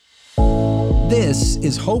This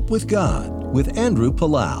is Hope with God with Andrew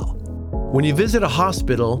Palau. When you visit a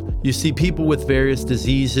hospital, you see people with various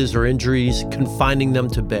diseases or injuries confining them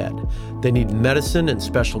to bed. They need medicine and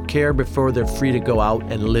special care before they're free to go out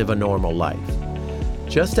and live a normal life.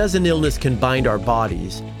 Just as an illness can bind our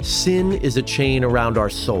bodies, sin is a chain around our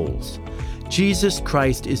souls. Jesus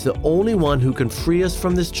Christ is the only one who can free us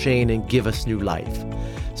from this chain and give us new life.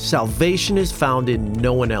 Salvation is found in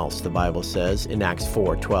no one else, the Bible says in Acts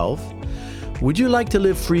 4:12. Would you like to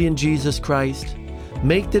live free in Jesus Christ?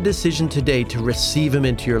 Make the decision today to receive Him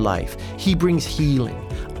into your life. He brings healing.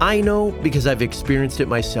 I know because I've experienced it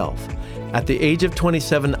myself. At the age of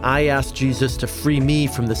 27, I asked Jesus to free me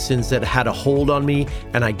from the sins that had a hold on me,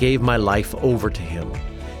 and I gave my life over to Him.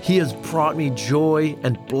 He has brought me joy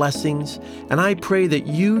and blessings, and I pray that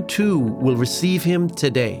you too will receive Him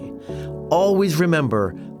today. Always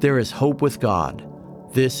remember, there is hope with God.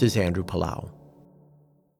 This is Andrew Palau.